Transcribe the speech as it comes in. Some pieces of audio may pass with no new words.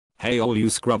Hey all you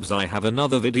scrubs, I have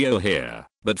another video here,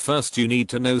 but first you need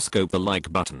to no scope the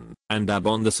like button and dab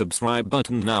on the subscribe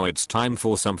button. Now it's time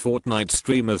for some Fortnite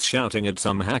streamers shouting at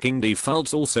some hacking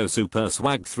defaults. Also Super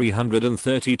Swag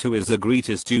 332 is the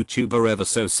greatest YouTuber ever,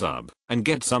 so sub and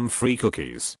get some free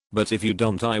cookies, but if you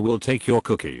don't I will take your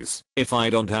cookies. If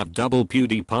I don't have double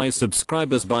PewDiePie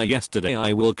subscribers by yesterday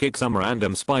I will kick some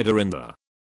random spider in the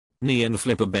knee and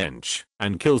flip a bench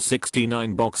and kill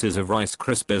 69 boxes of Rice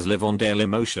Krispies live on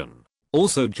Dailymotion.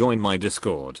 Also join my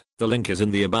Discord, the link is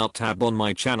in the about tab on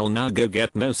my channel. Now go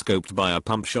get no scoped by a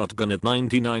pump shotgun at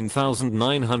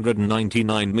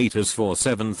 99,999 meters for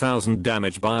 7,000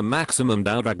 damage by a maximum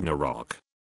down Ragnarok.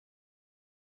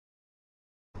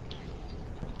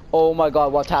 Oh my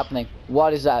god, what's happening?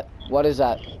 What is that? What is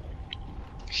that?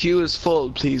 Hugh is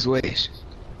full, please wait.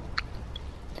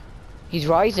 He's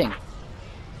rising.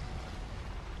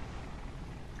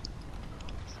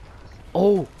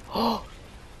 Oh. Oh.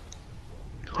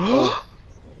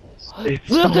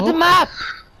 Look at the map!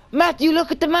 Matthew,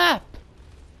 look at the map!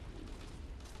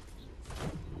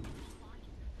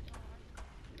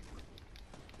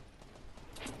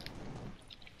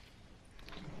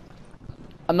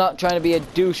 I'm not trying to be a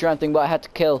douche or anything, but I had to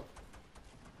kill.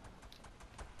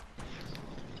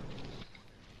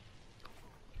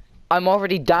 I'm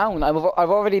already down. I've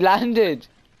already landed.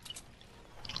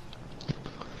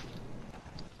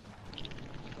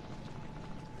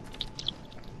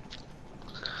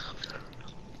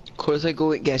 Of course I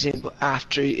go and get in, but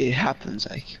after it happens,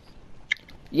 like.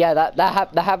 Yeah,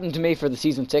 that happened to me for the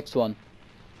season 6 one.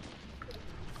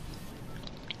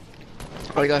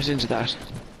 I got into that.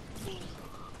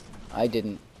 I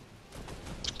didn't.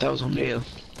 That was unreal.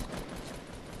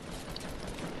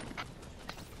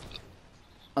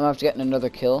 I'm after getting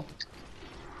another kill.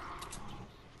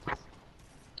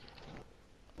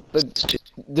 But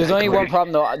there's only one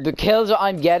problem though. The kills that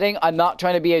I'm getting, I'm not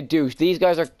trying to be a douche. These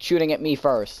guys are shooting at me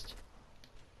first.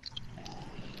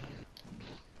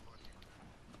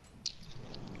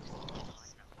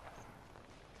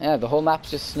 Yeah, the whole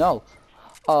map's just snow.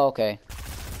 Oh, okay.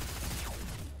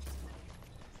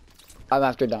 I'm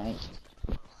after dying.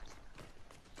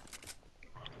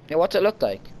 Yeah, what's it look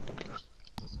like?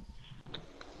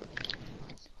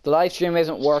 The live stream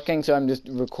isn't working, so I'm just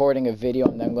recording a video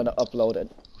and then I'm gonna upload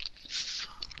it.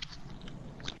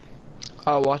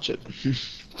 I'll watch it.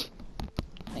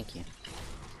 Thank you.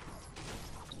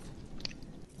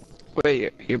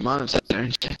 Wait, you're monetized,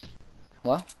 aren't you?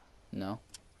 What? No.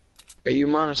 Are you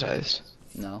monetized?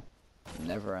 No.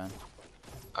 Never am.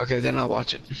 Okay, then I'll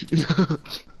watch it.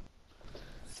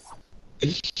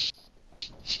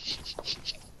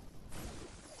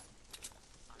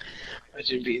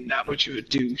 Imagine being that much of a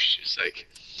douche. Just like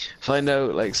find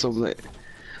out like someone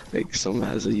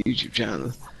has a YouTube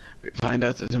channel, find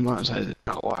out that they're monetized and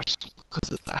not watch because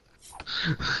of that.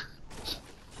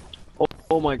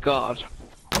 Oh my god.